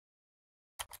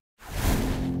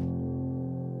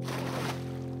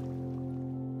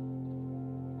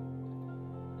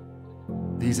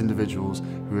These individuals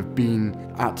who have been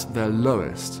at their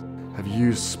lowest have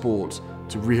used sport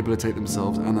to rehabilitate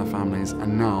themselves and their families,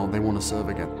 and now they want to serve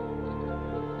again.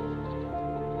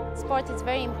 Sport is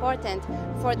very important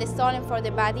for the soul and for the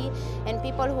body, and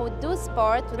people who do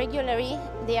sport regularly,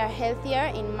 they are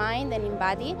healthier in mind and in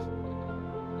body.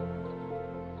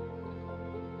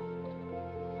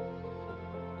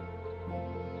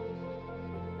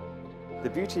 The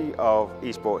beauty of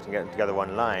esports and getting together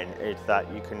online is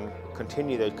that you can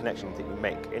continue those connections that you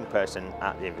make in person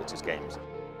at the Invictus Games.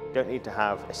 You don't need to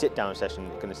have a sit-down session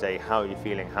that's going to say, how are you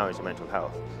feeling, how is your mental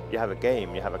health? You have a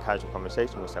game, you have a casual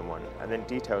conversation with someone, and then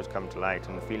details come to light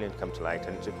and the feelings come to light,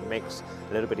 and it just makes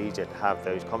it a little bit easier to have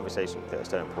those conversations that are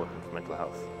so important for mental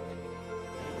health.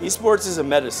 Esports is a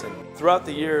medicine. Throughout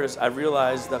the years, I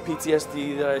realized that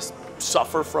PTSD that I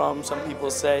suffer from, some people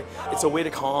say, it's a way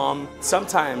to calm.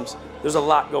 Sometimes there's a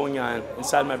lot going on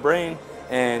inside my brain,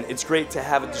 and it's great to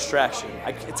have a distraction.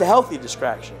 It's a healthy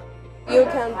distraction. You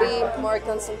can be more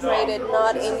concentrated,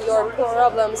 not in your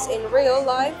problems in real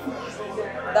life,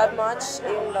 that much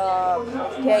in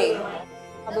the game.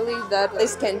 I believe that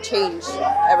this can change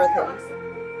everything.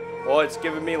 Well, it's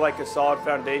given me like a solid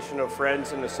foundation of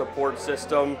friends and a support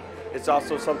system. It's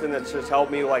also something that's just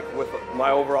helped me like with my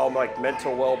overall like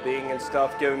mental well-being and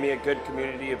stuff, giving me a good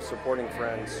community of supporting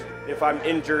friends. If I'm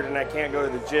injured and I can't go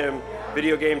to the gym,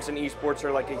 video games and esports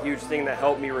are like a huge thing that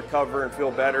help me recover and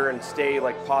feel better and stay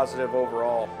like positive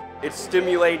overall. It's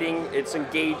stimulating, it's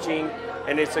engaging,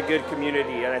 and it's a good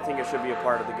community, and I think it should be a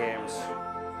part of the games.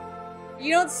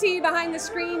 You don't see behind the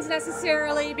screens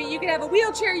necessarily, but you can have a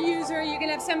wheelchair user, you can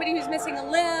have somebody who's missing a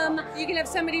limb, you can have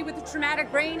somebody with a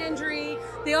traumatic brain injury.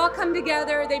 They all come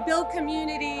together, they build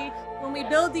community. When we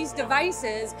build these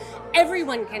devices,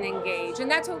 everyone can engage, and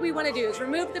that's what we want to do, is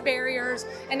remove the barriers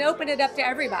and open it up to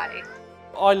everybody.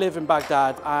 I live in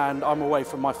Baghdad and I'm away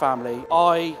from my family.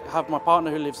 I have my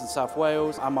partner who lives in South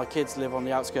Wales and my kids live on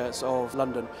the outskirts of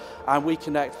London, and we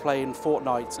connect playing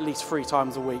Fortnite at least 3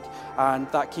 times a week, and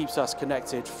that keeps us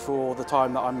connected for the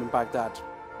time that I'm in Baghdad.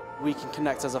 We can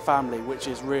connect as a family, which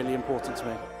is really important to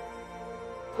me.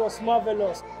 It was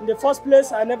marvelous. In the first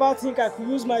place, I never think I could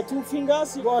use my 2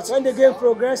 fingers, but when the game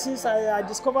progresses, I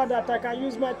discovered that I can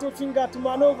use my 2 fingers to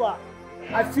maneuver.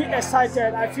 I feel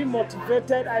excited, I feel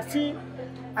motivated, I feel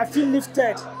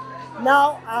lifted.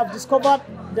 Now I've discovered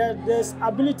that there's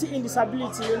ability in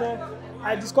disability, you know.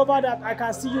 I discovered that I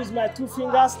can still use my 2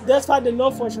 fingers despite the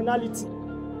non-functionality.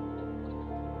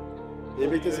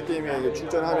 인빅투스 게임에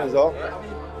출전하면서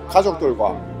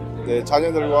가족들과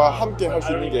자녀들과 함께 할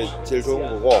수 있는 게 제일 좋은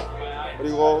거고,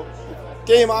 그리고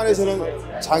게임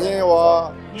안에서는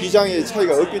장애와 비장애의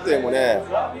차이가 없기 때문에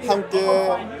함께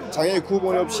장애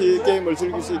구분 없이 게임을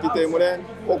즐길 수 있기 때문에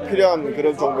꼭 필요한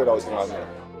그런 종목이라고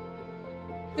생각합니다.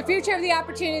 The future of the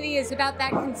opportunity is about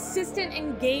that consistent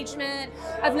engagement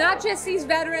of not just these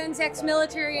veterans,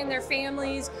 ex-military and their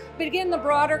families, but again the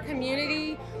broader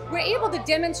community. We're able to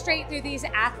demonstrate through these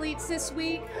athletes this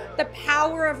week the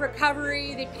power of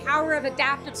recovery, the power of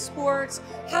adaptive sports,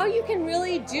 how you can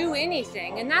really do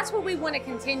anything. And that's what we want to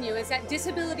continue, is that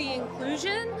disability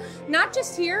inclusion, not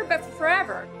just here, but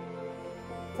forever.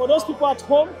 For those people at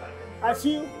home, I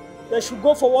feel they should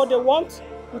go for what they want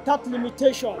without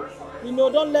limitation. You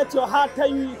know, don't let your heart tell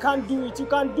you you can't do it. You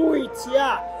can do it,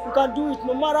 yeah. You can do it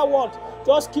no matter what.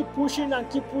 Just keep pushing and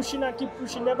keep pushing and keep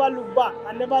pushing. Never look back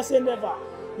and never say never.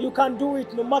 You can do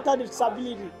it no matter the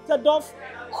disability. Instead of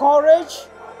courage,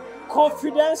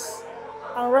 confidence,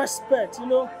 and respect, you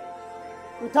know.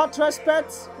 Without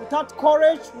respect, without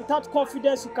courage, without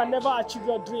confidence, you can never achieve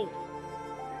your dream.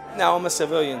 Now I'm a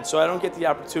civilian, so I don't get the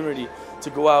opportunity to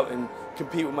go out and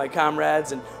compete with my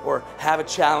comrades or have a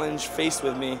challenge faced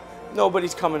with me.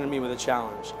 Nobody's coming to me with a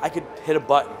challenge. I could hit a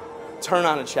button, turn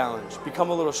on a challenge, become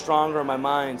a little stronger in my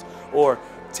mind, or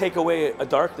take away a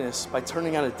darkness by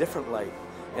turning on a different light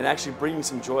and actually bring me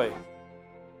some joy.